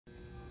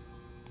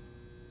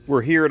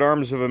We're here at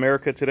Arms of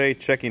America today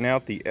checking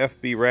out the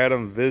FB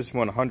Radom Vis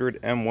 100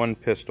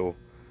 M1 pistol.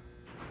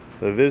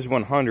 The Vis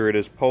 100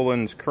 is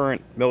Poland's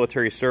current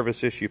military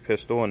service issue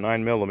pistol, a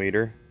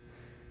 9mm.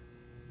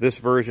 This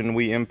version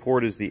we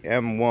import is the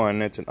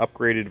M1. It's an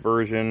upgraded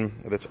version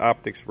that's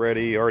optics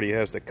ready, already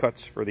has the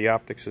cuts for the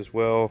optics as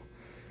well.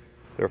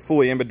 They're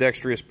fully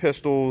ambidextrous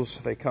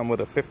pistols. They come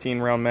with a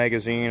 15-round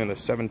magazine and a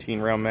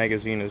 17-round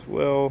magazine as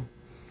well.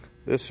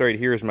 This right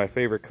here is my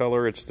favorite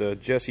color. It's the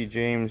Jesse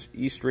James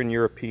Eastern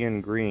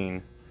European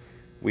Green.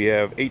 We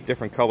have 8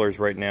 different colors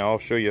right now. I'll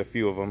show you a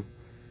few of them.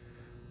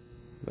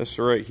 This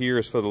right here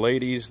is for the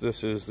ladies.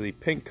 This is the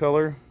pink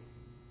color.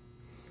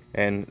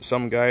 And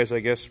some guys, I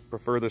guess,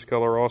 prefer this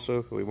color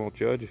also. We won't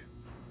judge.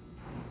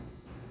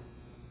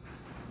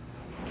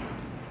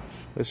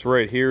 This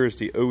right here is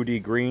the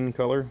OD green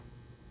color.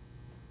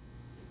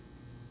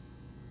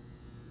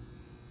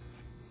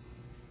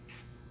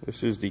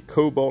 This is the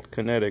Cobalt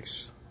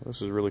Kinetics. This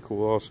is really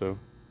cool also.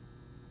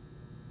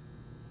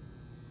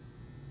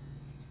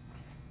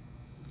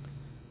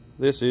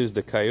 This is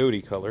the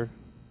Coyote color.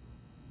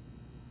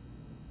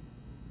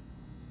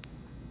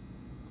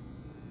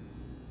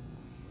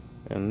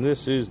 And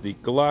this is the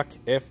Glock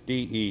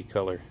FDE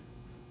color.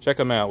 Check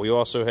them out. We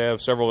also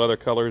have several other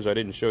colors I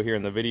didn't show here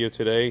in the video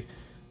today.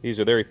 These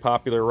are very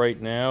popular right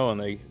now, and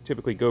they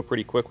typically go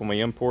pretty quick when we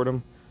import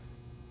them.